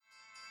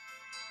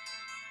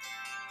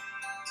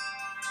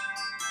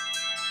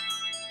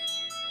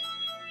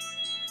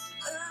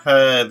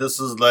Hi,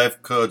 this is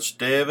Life Coach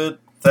David.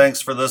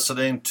 Thanks for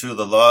listening to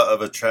the Law of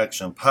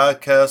Attraction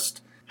podcast.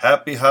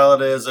 Happy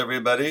holidays,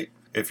 everybody.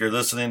 If you're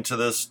listening to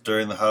this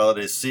during the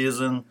holiday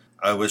season,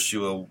 I wish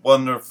you a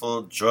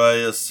wonderful,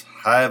 joyous,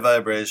 high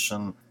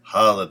vibration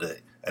holiday.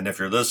 And if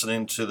you're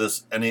listening to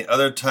this any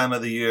other time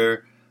of the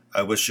year,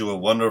 I wish you a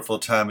wonderful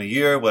time of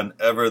year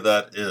whenever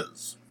that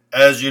is.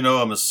 As you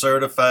know, I'm a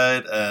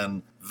certified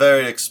and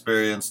very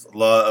experienced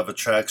Law of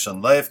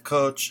Attraction life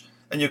coach,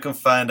 and you can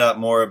find out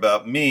more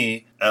about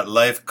me at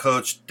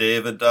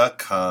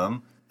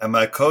lifecoachdavid.com. And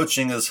my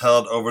coaching is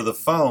held over the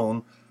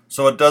phone,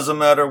 so it doesn't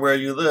matter where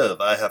you live.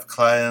 I have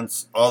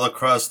clients all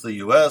across the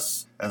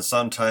U.S. and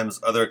sometimes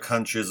other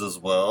countries as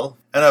well.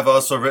 And I've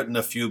also written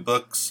a few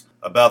books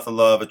about the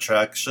law of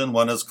attraction.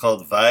 One is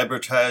called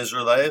Vibratize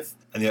Your Life,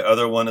 and the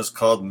other one is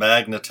called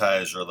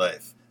Magnetize Your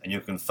Life. And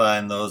you can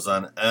find those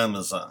on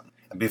Amazon.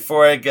 And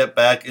before I get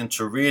back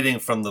into reading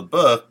from the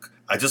book,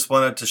 I just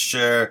wanted to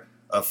share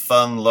a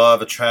fun law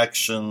of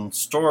attraction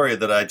story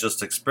that I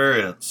just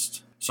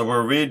experienced. So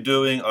we're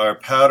redoing our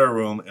powder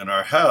room in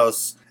our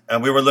house,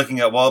 and we were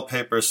looking at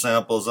wallpaper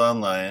samples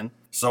online.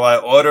 So I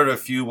ordered a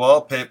few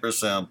wallpaper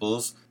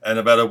samples, and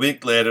about a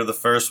week later, the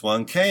first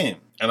one came.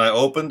 And I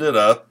opened it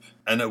up,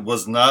 and it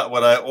was not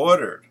what I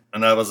ordered.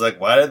 And I was like,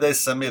 why did they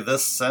send me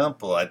this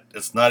sample?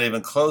 It's not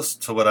even close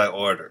to what I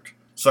ordered.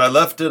 So I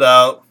left it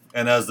out,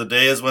 and as the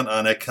days went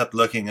on, I kept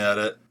looking at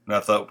it, and I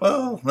thought,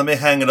 well, let me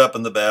hang it up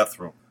in the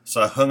bathroom.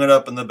 So I hung it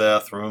up in the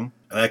bathroom,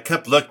 and I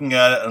kept looking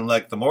at it, and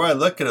the more I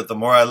look at it, the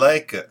more I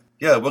like it.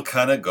 Yeah, it would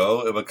kind of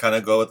go. It would kind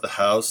of go with the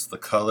house, the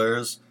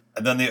colors.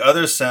 And then the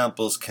other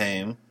samples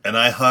came, and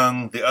I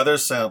hung the other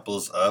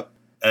samples up,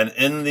 and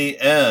in the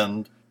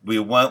end, we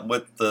went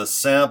with the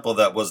sample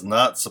that was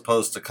not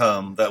supposed to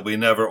come, that we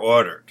never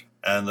ordered.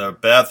 And the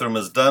bathroom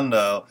is done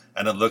now,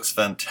 and it looks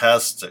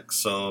fantastic.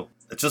 So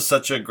it's just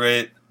such a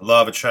great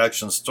law of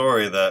attraction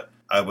story that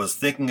I was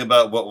thinking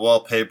about what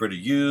wallpaper to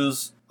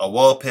use. A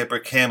wallpaper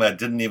came I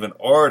didn't even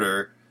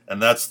order,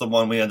 and that's the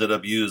one we ended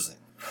up using.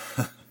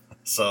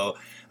 So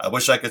I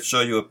wish I could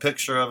show you a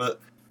picture of it.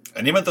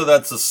 And even though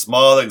that's a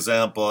small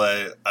example,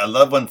 I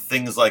love when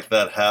things like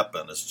that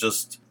happen. It's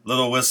just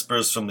little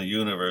whispers from the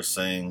universe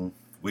saying,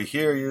 we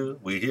hear you,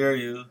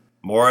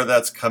 more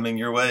that's coming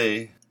your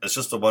way. It's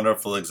just a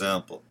wonderful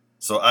example.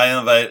 So I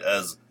invite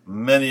as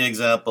many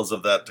examples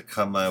of that to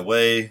come my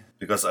way,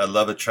 because I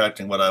love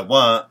attracting what I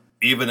want,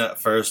 even at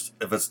first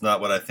if it's not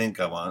what I think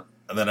I want.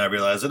 And then I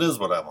realize it is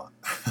what I want.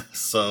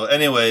 So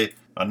anyway,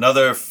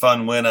 another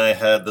fun win I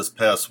had this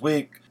past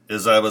week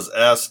is I was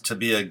asked to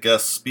be a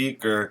guest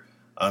speaker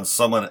on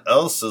someone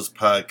else's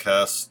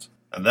podcast,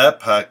 and that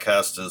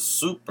podcast is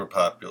super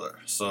popular.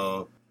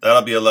 So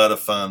that'll be a lot of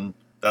fun.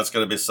 That's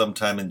going to be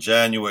sometime in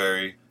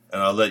January,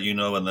 and I'll let you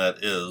know when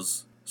that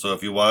is. So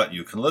if you want,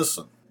 you can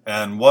listen.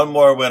 And one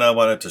more win I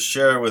wanted to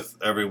share with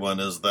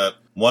everyone is that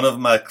one of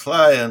my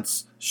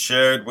clients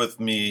shared with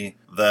me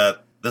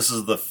that this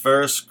is the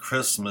first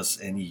Christmas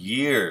in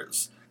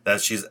years that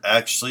she's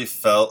actually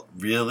felt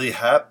really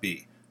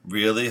happy,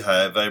 really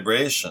high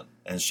vibration.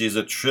 And she's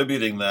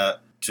attributing that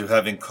to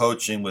having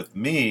coaching with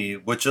me,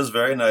 which is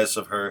very nice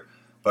of her,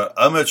 but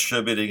I'm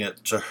attributing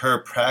it to her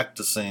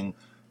practicing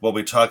what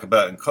we talk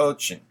about in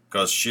coaching,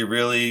 because she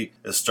really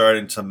is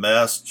starting to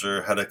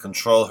master how to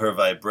control her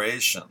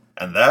vibration.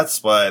 And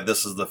that's why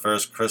this is the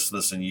first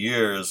Christmas in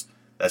years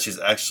that she's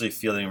actually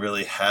feeling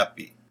really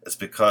happy. It's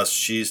because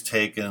she's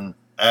taken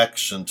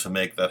action to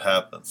make that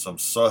happen. So I'm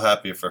so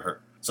happy for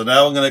her. So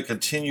now I'm going to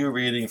continue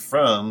reading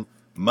from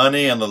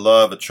Money and the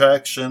Law of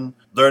Attraction,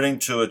 Learning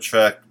to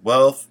Attract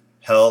Wealth,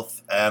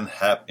 Health, and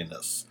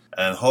Happiness.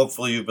 And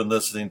hopefully you've been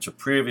listening to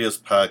previous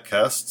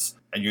podcasts,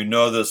 and you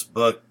know this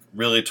book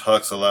really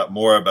talks a lot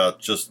more about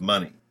just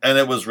money. And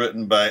it was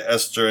written by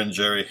Esther and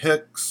Jerry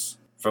Hicks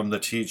from the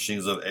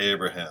Teachings of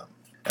Abraham.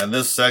 And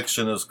this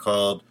section is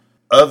called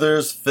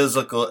Others'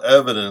 Physical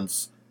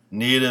Evidence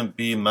Needn't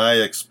Be My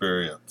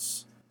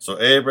Experience. So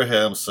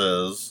Abraham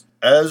says,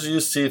 as you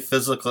see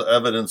physical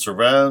evidence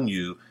around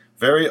you,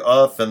 very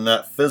often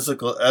that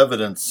physical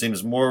evidence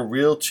seems more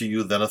real to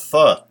you than a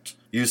thought.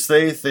 You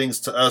say things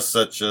to us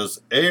such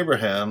as,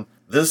 Abraham,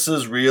 this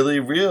is really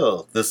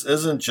real. This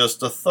isn't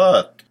just a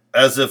thought.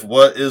 As if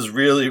what is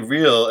really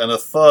real and a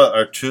thought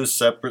are two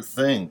separate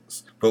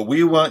things. But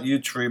we want you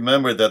to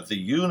remember that the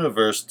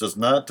universe does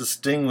not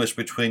distinguish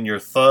between your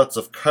thoughts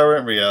of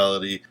current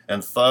reality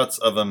and thoughts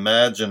of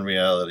imagined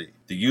reality.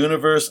 The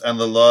universe and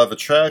the law of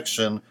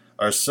attraction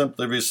are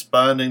simply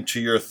responding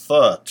to your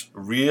thought,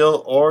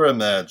 real or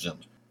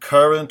imagined,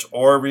 current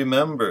or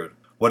remembered.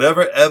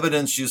 Whatever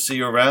evidence you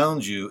see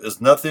around you is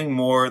nothing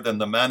more than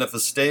the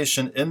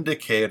manifestation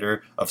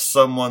indicator of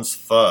someone's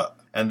thought.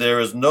 And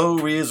there is no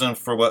reason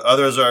for what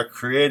others are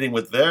creating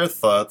with their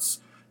thoughts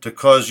to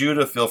cause you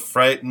to feel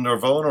frightened or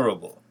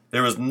vulnerable.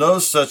 There is no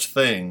such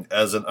thing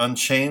as an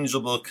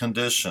unchangeable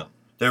condition.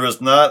 There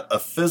is not a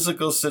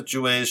physical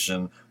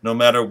situation, no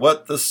matter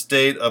what the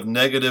state of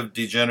negative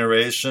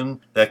degeneration,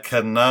 that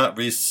cannot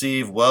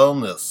receive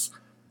wellness.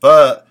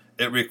 But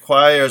it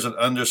requires an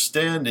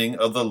understanding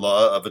of the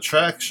law of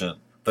attraction.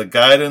 the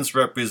guidance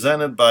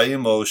represented by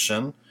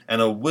emotion,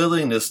 and a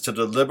willingness to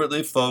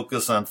deliberately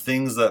focus on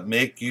things that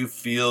make you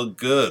feel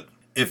good.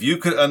 If you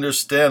could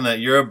understand that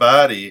your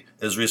body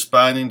is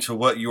responding to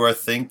what you are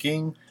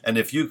thinking, and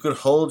if you could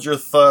hold your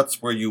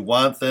thoughts where you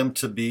want them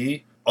to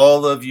be,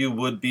 all of you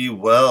would be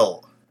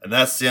well. And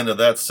that's the end of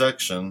that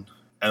section.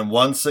 And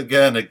once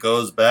again, it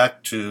goes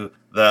back to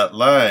that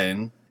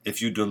line,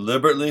 if you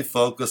deliberately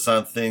focus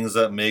on things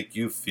that make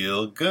you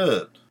feel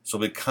good. So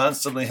we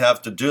constantly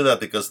have to do that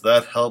because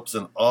that helps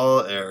in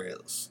all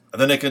areas. And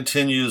then it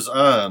continues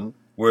on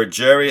where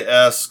Jerry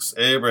asks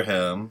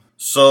Abraham,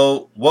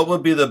 so what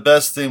would be the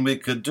best thing we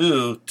could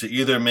do to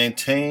either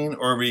maintain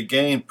or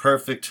regain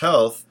perfect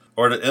health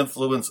or to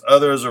influence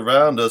others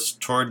around us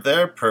toward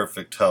their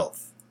perfect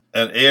health?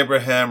 And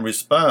Abraham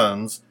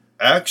responds,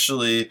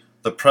 actually,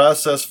 the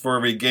process for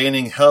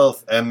regaining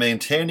health and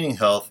maintaining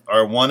health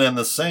are one and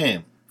the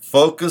same.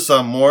 Focus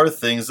on more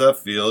things that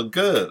feel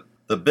good.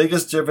 The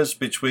biggest difference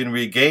between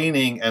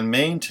regaining and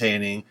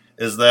maintaining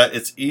is that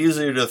it's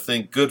easier to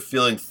think good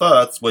feeling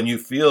thoughts when you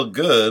feel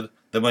good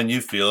than when you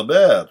feel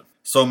bad.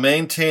 So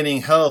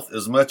maintaining health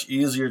is much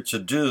easier to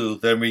do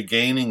than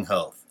regaining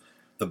health.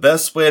 The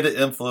best way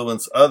to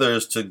influence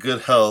others to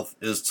good health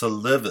is to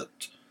live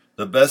it.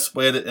 The best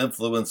way to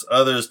influence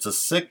others to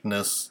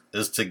sickness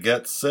is to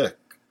get sick.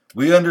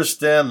 We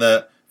understand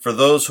that for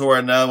those who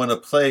are now in a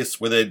place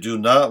where they do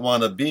not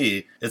want to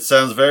be, it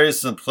sounds very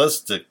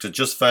simplistic to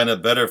just find a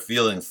better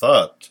feeling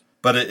thought.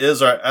 But it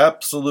is our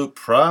absolute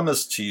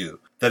promise to you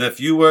that if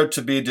you were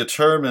to be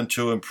determined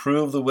to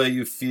improve the way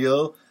you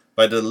feel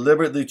by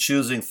deliberately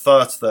choosing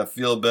thoughts that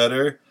feel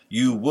better,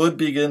 you would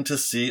begin to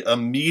see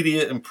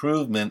immediate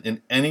improvement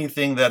in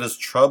anything that is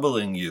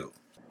troubling you.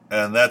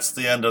 And that's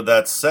the end of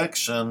that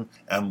section.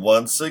 And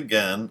once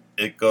again,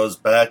 it goes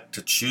back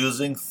to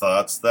choosing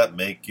thoughts that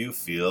make you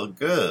feel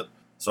good.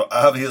 So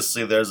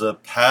obviously there's a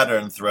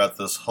pattern throughout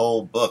this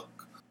whole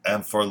book.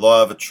 And for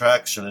law of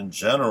attraction in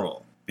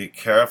general, be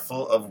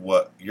careful of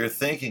what you're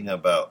thinking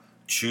about.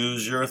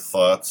 Choose your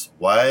thoughts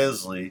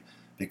wisely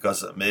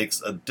because it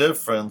makes a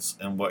difference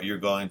in what you're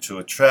going to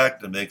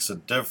attract. It makes a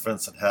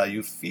difference in how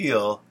you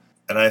feel.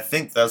 And I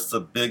think that's the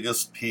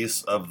biggest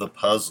piece of the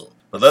puzzle.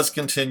 But let's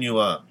continue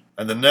on.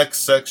 And the next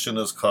section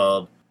is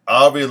called,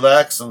 I'll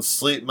relax and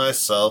sleep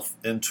myself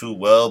into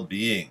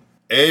well-being.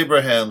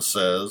 Abraham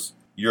says,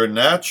 your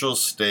natural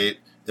state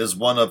is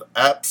one of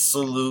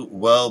absolute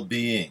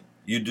well-being.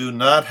 You do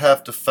not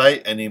have to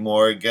fight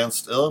anymore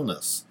against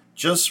illness.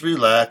 Just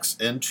relax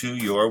into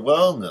your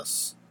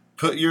wellness.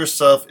 Put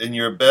yourself in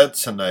your bed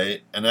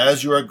tonight, and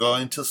as you are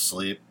going to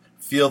sleep,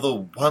 feel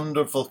the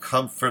wonderful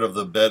comfort of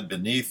the bed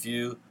beneath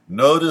you.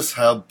 Notice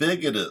how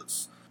big it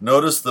is.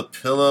 Notice the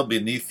pillow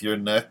beneath your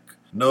neck.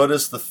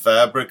 Notice the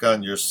fabric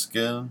on your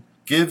skin.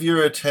 Give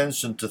your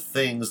attention to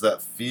things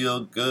that feel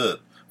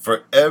good.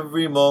 For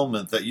every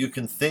moment that you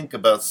can think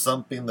about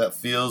something that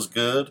feels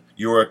good,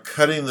 you are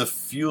cutting the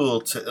fuel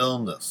to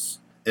illness.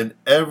 In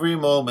every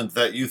moment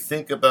that you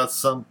think about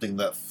something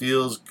that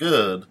feels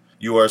good,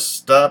 you are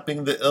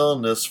stopping the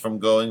illness from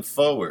going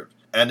forward.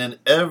 And in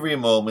every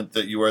moment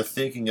that you are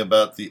thinking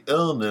about the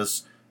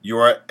illness, you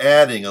are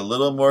adding a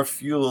little more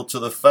fuel to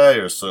the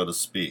fire, so to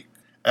speak.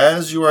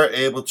 As you are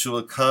able to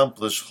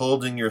accomplish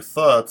holding your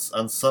thoughts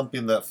on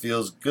something that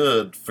feels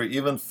good for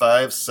even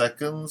 5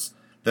 seconds,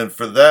 then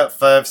for that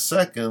 5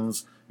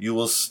 seconds, you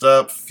will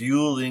stop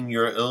fueling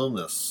your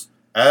illness.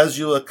 As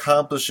you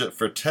accomplish it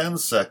for 10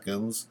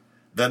 seconds,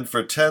 then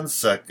for 10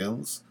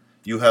 seconds,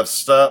 you have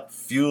stopped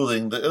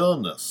fueling the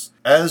illness.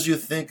 As you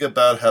think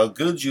about how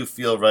good you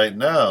feel right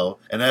now,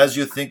 and as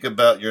you think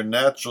about your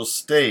natural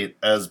state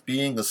as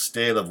being a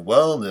state of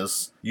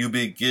wellness, you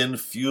begin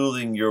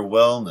fueling your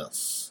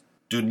wellness.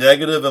 Do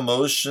negative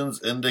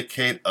emotions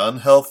indicate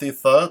unhealthy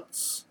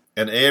thoughts?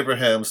 And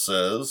Abraham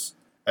says,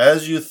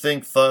 as you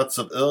think thoughts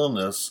of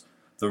illness,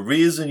 the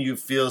reason you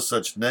feel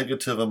such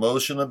negative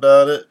emotion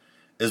about it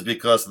is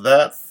because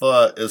that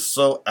thought is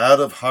so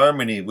out of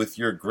harmony with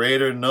your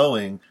greater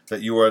knowing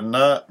that you are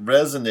not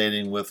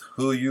resonating with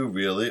who you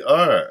really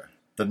are.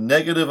 The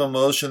negative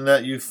emotion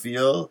that you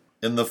feel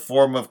in the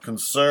form of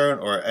concern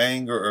or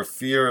anger or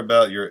fear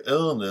about your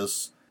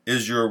illness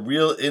is your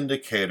real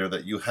indicator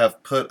that you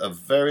have put a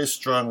very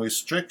strong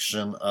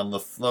restriction on the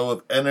flow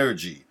of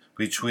energy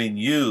between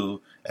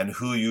you and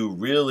who you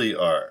really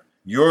are.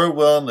 Your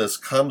wellness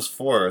comes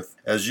forth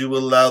as you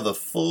allow the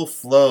full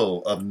flow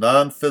of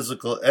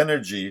non-physical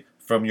energy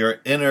from your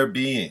inner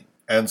being.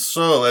 And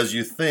so as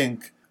you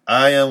think,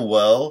 I am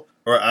well,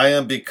 or I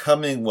am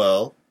becoming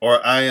well,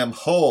 or I am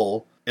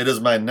whole, it is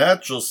my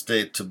natural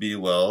state to be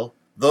well,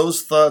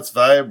 those thoughts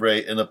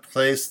vibrate in a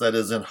place that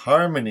is in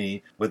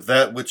harmony with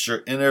that which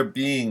your inner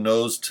being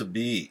knows to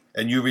be,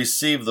 and you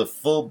receive the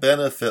full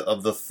benefit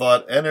of the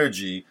thought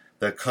energy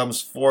that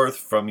comes forth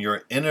from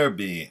your inner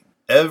being.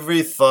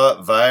 Every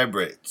thought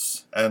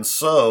vibrates, and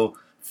so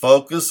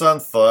focus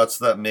on thoughts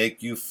that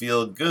make you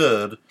feel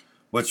good,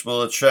 which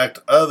will attract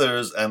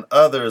others and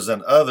others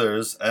and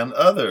others and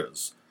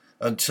others.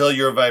 until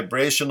your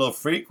vibrational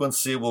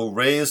frequency will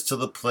raise to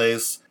the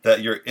place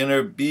that your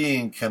inner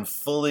being can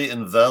fully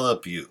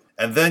envelop you.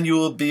 And then you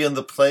will be in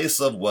the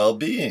place of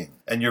well-being,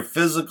 and your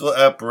physical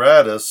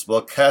apparatus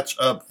will catch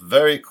up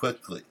very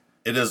quickly.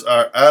 It is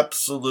our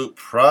absolute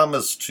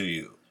promise to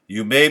you.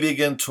 You may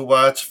begin to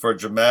watch for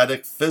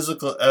dramatic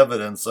physical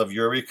evidence of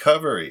your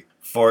recovery,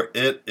 for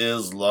it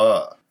is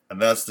law.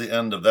 And that's the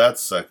end of that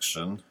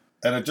section.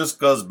 And it just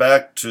goes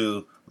back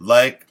to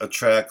like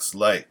attracts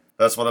like.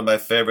 That's one of my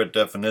favorite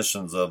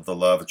definitions of the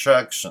law of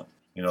attraction.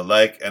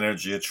 Like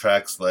energy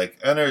attracts like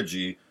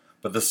energy,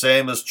 but the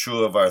same is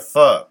true of our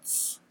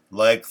thoughts.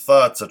 Like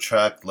thoughts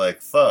attract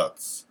like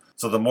thoughts.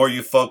 So the more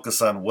you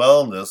focus on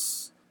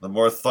wellness, the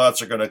more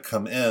thoughts are going to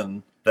come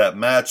in that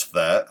match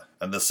that,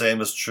 and the same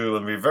is true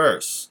in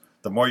reverse.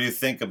 The more you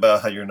think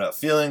about how you're not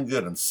feeling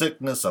good and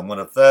sickness and what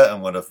if that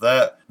and what if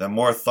that, the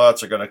more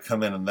thoughts are going to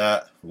come in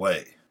that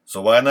way.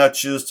 So why not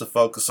choose to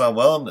focus on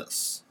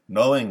wellness,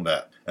 knowing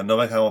that, and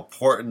knowing how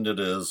important it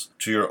is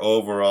to your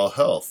overall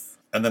health?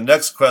 And the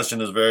next question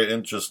is very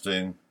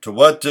interesting. To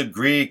what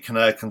degree can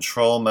I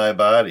control my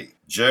body?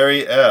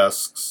 Jerry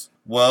asks,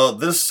 well,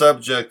 this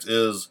subject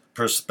is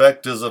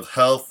perspectives of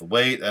health,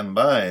 weight, and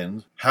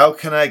mind. How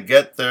can I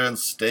get there and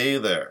stay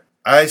there?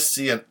 I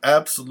see an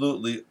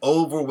absolutely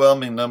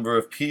overwhelming number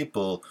of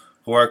people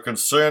who are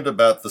concerned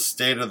about the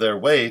state of their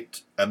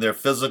weight and their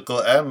physical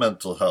and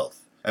mental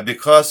health. And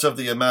because of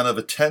the amount of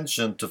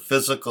attention to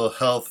physical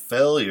health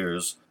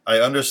failures, I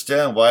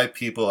understand why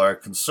people are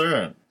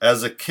concerned.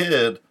 As a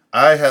kid,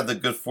 I had the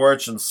good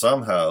fortune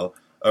somehow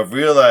of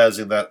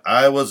realizing that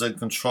I was in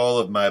control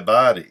of my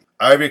body.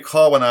 I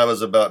recall when I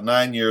was about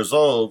 9 years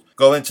old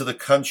going to the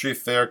country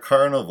fair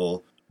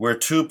carnival where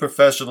 2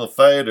 professional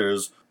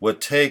fighters would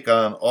take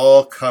on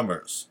all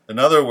comers. In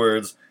other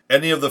words,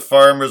 any of the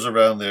farmers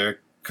around there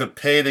could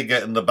pay to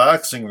get in the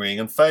boxing ring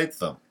and fight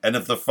them. And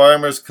if the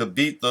farmers could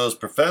beat those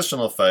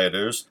professional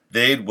fighters,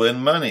 they'd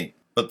win money.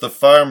 But the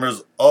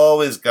farmers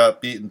always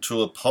got beaten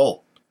to a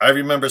pulp. I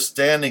remember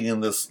standing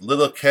in this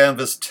little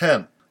canvas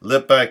tent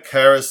lit by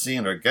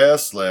kerosene or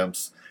gas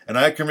lamps, and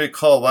I can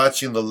recall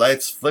watching the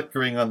lights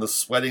flickering on the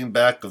sweating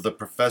back of the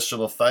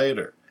professional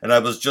fighter. And I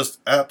was just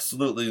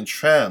absolutely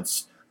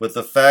entranced with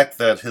the fact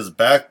that his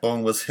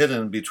backbone was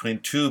hidden between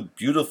 2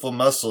 beautiful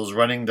muscles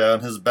running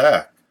down his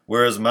back,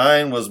 whereas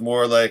mine was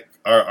more like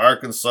our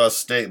Arkansas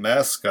state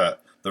mascot,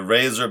 the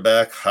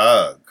Razorback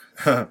Hog.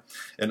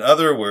 In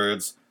other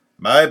words,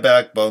 my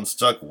backbone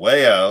stuck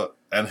way out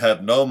and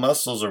had no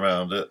muscles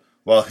around it,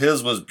 while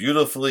his was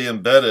beautifully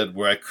embedded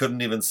where I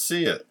couldn't even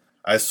see it.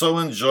 I so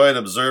enjoyed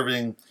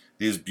observing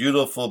these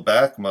beautiful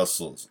back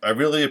muscles. I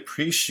really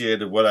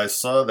appreciated what I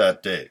saw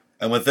that day.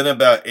 And within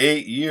about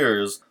 8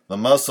 years, the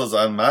muscles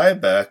on my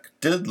back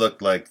did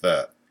look like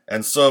that.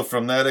 And so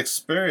from that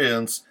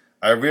experience,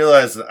 I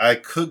realized that I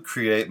could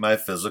create my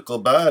physical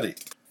body.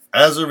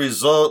 As a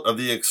result of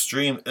the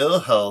extreme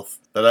ill health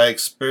that I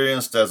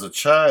experienced as a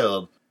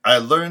child, I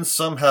learned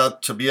somehow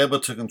to be able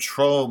to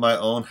control my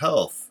own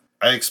health.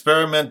 I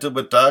experimented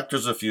with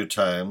doctors a few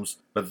times,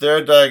 but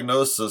their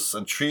diagnosis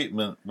and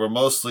treatment were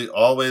mostly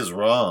always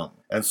wrong.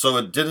 And so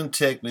it didn't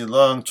take me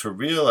long to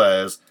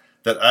realize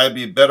that I'd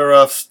be better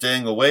off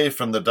staying away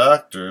from the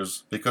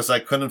doctors because I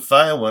couldn't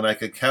find one I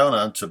could count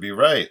on to be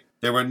right.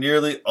 They were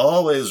nearly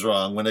always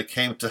wrong when it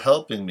came to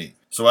helping me.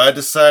 So I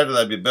decided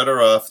I'd be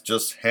better off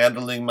just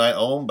handling my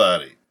own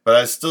body. But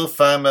I still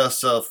find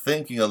myself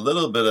thinking a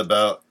little bit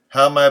about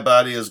how my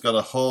body is going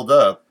to hold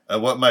up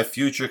and what my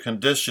future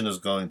condition is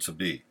going to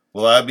be.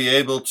 Will I be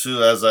able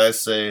to, as I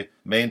say,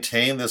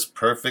 maintain this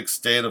perfect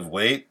state of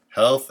weight,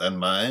 health, and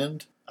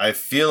mind? I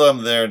feel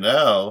I'm there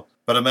now,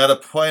 but I'm at a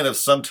point of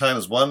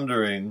sometimes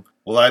wondering,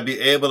 will I be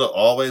able to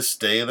always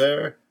stay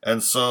there?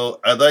 And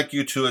so I'd like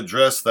you to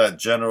address that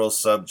general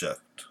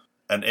subject.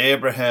 And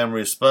Abraham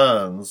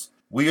responds,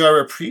 we are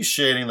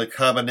appreciating the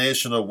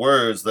combination of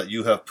words that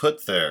you have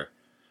put there.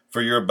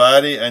 For your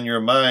body and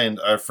your mind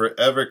are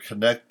forever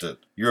connected.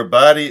 Your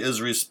body is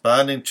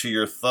responding to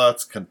your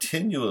thoughts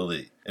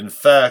continually. In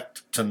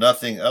fact, to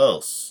nothing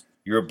else.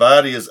 Your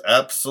body is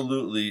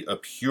absolutely a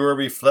pure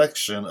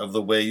reflection of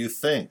the way you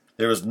think.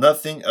 There is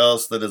nothing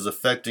else that is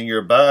affecting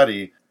your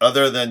body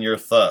other than your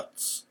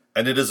thoughts.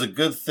 And it is a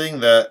good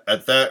thing that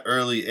at that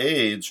early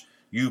age,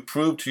 you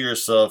proved to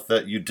yourself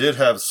that you did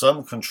have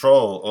some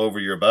control over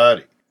your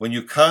body. When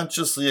you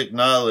consciously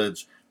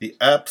acknowledge the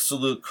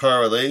absolute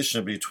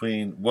correlation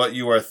between what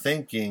you are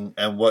thinking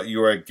and what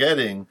you are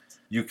getting,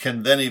 you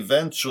can then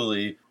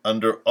eventually,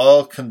 under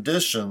all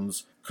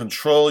conditions,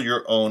 control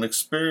your own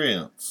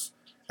experience.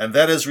 And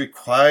that is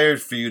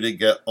required for you to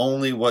get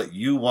only what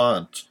you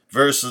want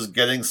versus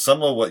getting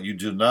some of what you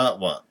do not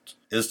want,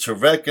 is to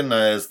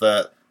recognize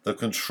that the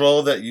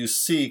control that you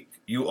seek,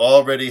 you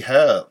already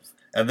have,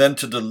 and then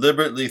to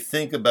deliberately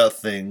think about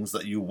things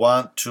that you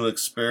want to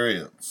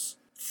experience.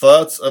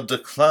 Thoughts of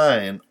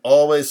decline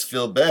always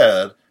feel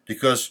bad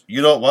because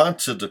you don't want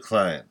to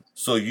decline.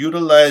 So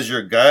utilize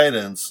your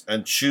guidance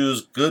and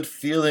choose good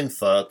feeling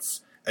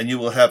thoughts and you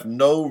will have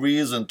no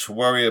reason to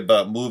worry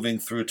about moving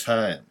through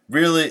time.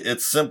 Really,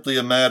 it's simply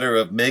a matter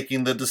of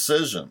making the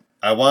decision.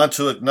 I want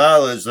to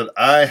acknowledge that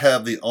I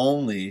have the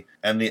only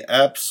and the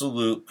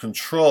absolute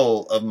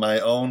control of my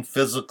own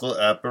physical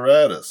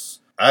apparatus.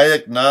 I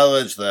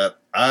acknowledge that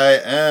I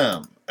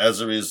am as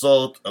a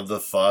result of the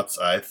thoughts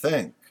I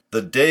think.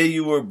 The day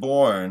you were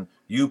born,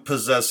 you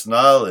possess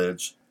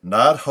knowledge,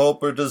 not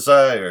hope or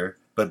desire,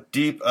 but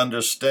deep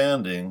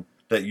understanding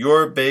that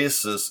your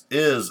basis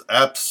is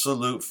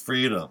absolute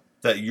freedom,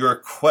 that your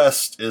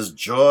quest is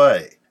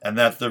joy, and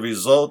that the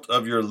result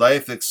of your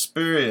life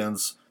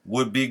experience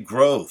would be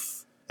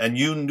growth. And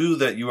you knew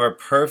that you are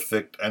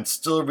perfect and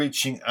still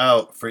reaching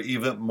out for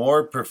even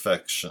more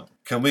perfection.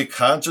 Can we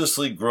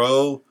consciously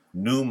grow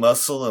new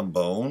muscle and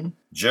bone?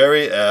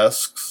 Jerry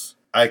asks,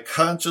 I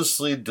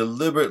consciously,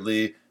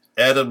 deliberately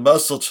added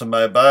muscle to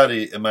my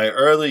body in my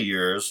early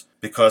years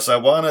because I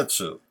wanted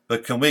to.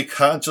 But can we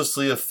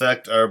consciously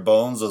affect our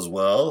bones as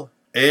well?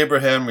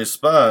 Abraham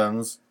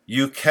responds,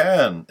 you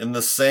can in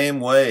the same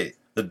way.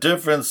 The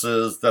difference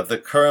is that the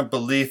current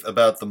belief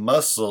about the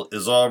muscle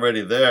is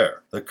already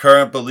there. The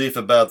current belief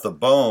about the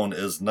bone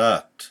is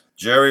not.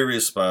 Jerry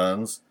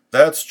responds,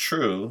 that's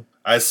true.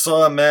 I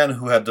saw a man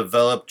who had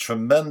developed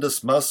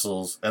tremendous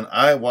muscles, and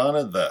I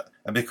wanted that.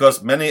 And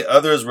because many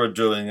others were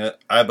doing it,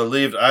 I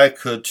believed I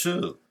could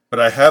too. But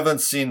I haven't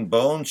seen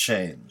bone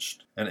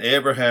changed. And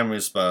Abraham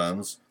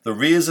responds, the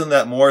reason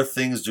that more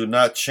things do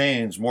not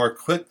change more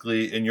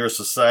quickly in your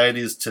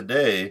societies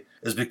today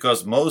is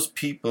because most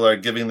people are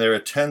giving their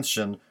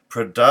attention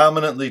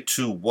predominantly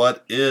to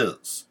what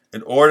is.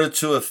 In order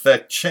to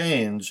effect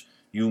change,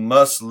 you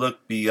must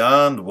look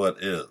beyond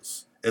what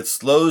is. It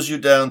slows you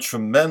down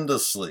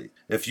tremendously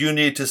if you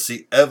need to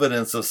see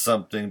evidence of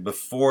something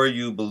before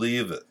you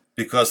believe it,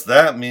 because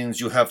that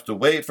means you have to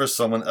wait for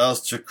someone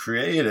else to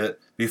create it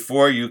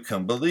before you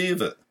can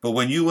believe it. But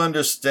when you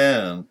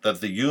understand that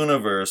the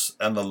universe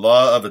and the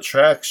law of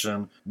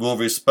attraction will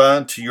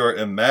respond to your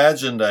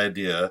imagined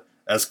idea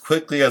as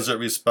quickly as it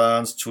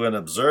responds to an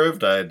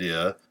observed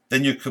idea,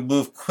 then you can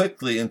move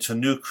quickly into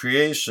new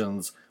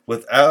creations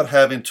without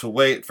having to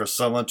wait for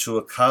someone to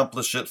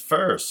accomplish it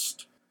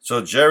first.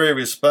 So Jerry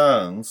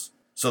responds,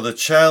 so the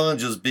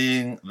challenge is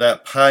being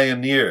that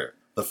pioneer,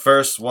 the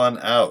first one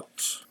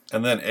out.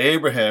 And then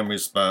Abraham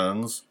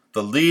responds,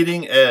 the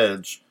leading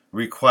edge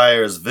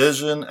requires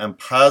vision and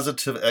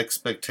positive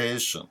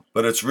expectation,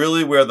 but it's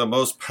really where the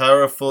most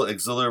powerful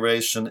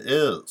exhilaration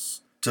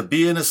is. To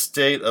be in a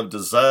state of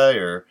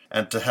desire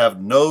and to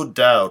have no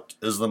doubt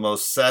is the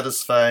most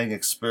satisfying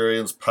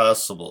experience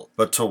possible.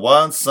 But to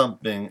want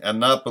something and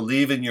not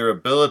believe in your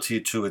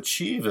ability to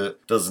achieve it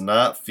does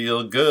not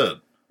feel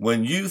good.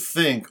 When you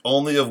think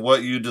only of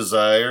what you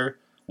desire,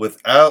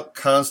 without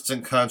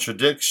constant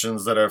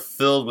contradictions that are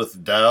filled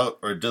with doubt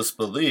or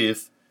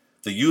disbelief,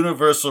 the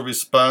universal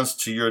response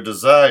to your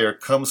desire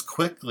comes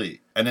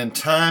quickly, and in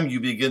time you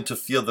begin to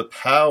feel the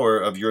power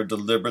of your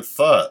deliberate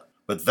thought.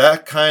 But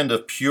that kind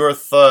of pure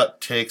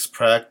thought takes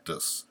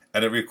practice,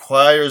 and it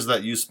requires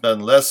that you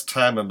spend less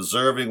time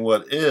observing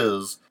what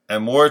is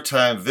and more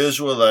time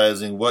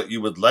visualizing what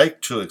you would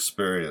like to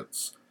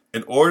experience.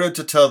 In order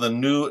to tell the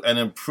new and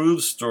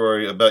improved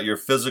story about your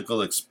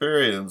physical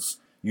experience,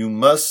 you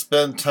must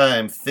spend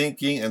time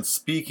thinking and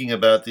speaking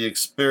about the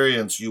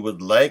experience you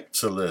would like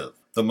to live.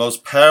 The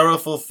most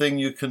powerful thing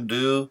you can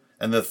do,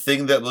 and the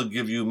thing that will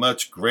give you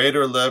much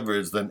greater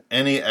leverage than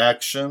any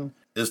action,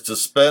 is to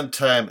spend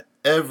time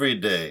every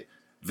day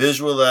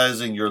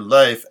visualizing your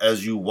life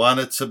as you want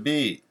it to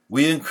be.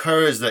 We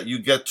encourage that you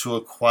get to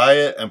a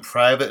quiet and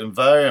private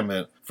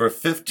environment for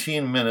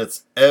 15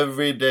 minutes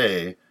every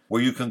day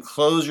where you can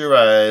close your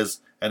eyes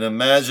and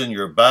imagine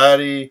your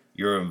body,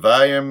 your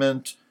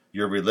environment,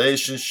 your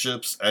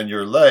relationships, and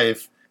your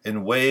life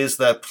in ways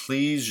that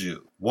please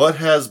you. What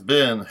has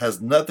been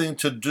has nothing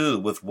to do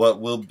with what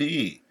will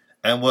be,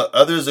 and what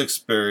others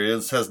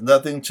experience has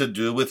nothing to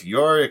do with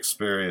your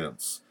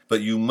experience.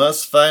 But you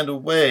must find a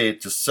way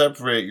to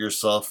separate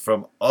yourself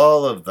from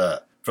all of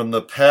that, from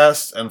the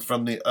past and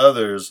from the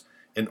others,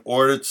 in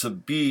order to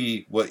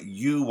be what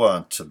you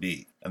want to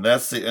be. And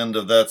that's the end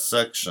of that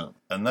section.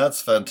 And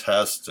that's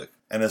fantastic.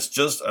 And it's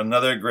just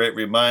another great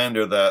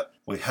reminder that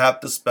we have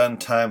to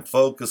spend time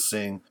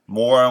focusing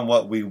more on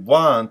what we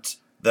want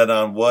than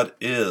on what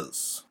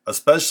is,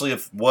 especially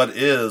if what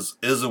is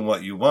isn't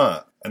what you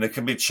want. And it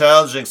can be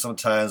challenging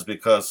sometimes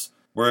because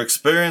we're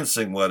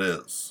experiencing what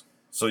is.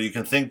 So you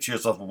can think to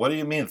yourself, well, what do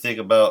you mean think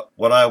about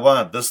what I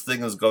want? This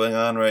thing is going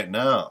on right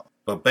now.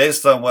 But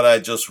based on what I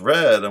just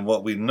read and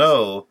what we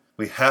know,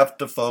 we have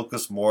to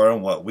focus more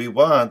on what we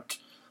want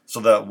so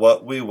that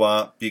what we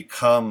want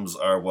becomes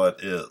our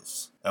what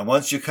is. And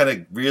once you kind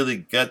of really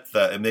get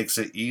that, it makes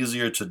it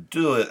easier to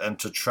do it and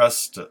to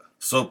trust it.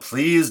 So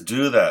please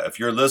do that. If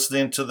you're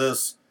listening to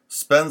this,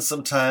 spend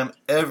some time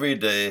every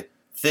day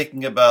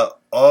thinking about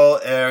all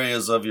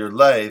areas of your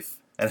life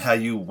and how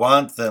you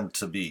want them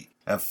to be.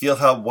 And feel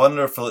how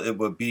wonderful it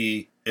would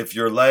be if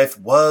your life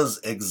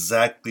was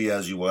exactly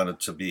as you want it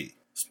to be.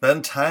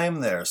 Spend time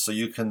there so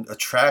you can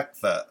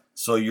attract that.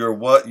 So your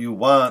what you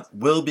want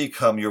will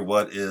become your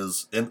what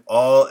is in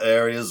all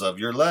areas of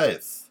your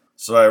life.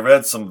 So I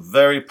read some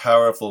very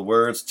powerful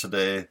words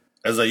today.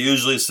 As I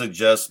usually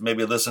suggest,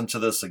 maybe listen to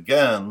this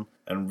again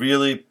and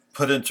really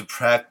put into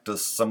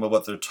practice some of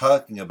what they're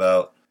talking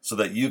about so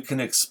that you can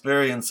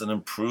experience an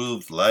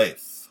improved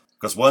life.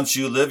 Because once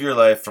you live your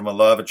life from a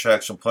law of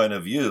attraction point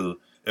of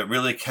view, it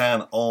really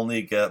can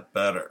only get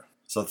better.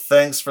 So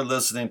thanks for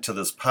listening to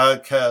this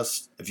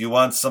podcast. If you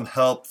want some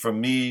help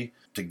from me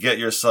to get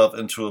yourself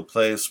into a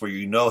place where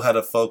you know how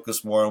to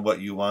focus more on what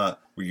you want,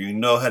 where you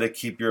know how to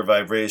keep your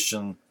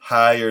vibration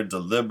higher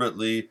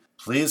deliberately,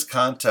 please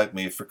contact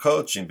me for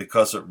coaching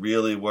because it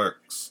really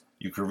works.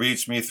 You can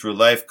reach me through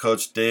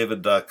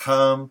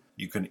lifecoachdavid.com.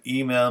 You can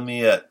email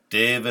me at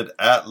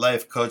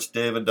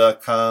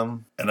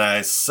david@lifecoachdavid.com. And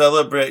I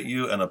celebrate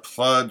you and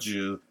applaud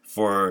you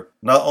for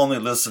not only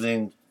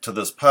listening to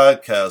this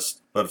podcast,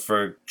 but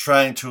for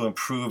trying to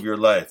improve your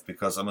life,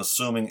 because I'm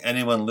assuming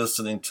anyone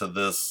listening to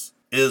this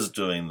is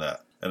doing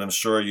that. And I'm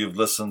sure you've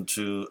listened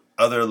to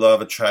other law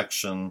of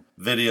attraction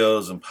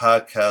videos and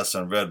podcasts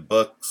and read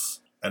books.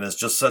 And it's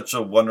just such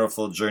a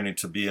wonderful journey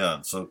to be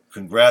on. So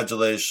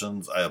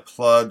congratulations. I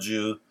applaud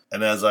you.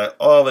 And as I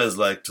always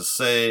like to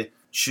say,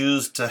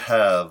 choose to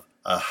have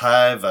a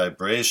high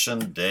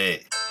vibration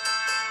day.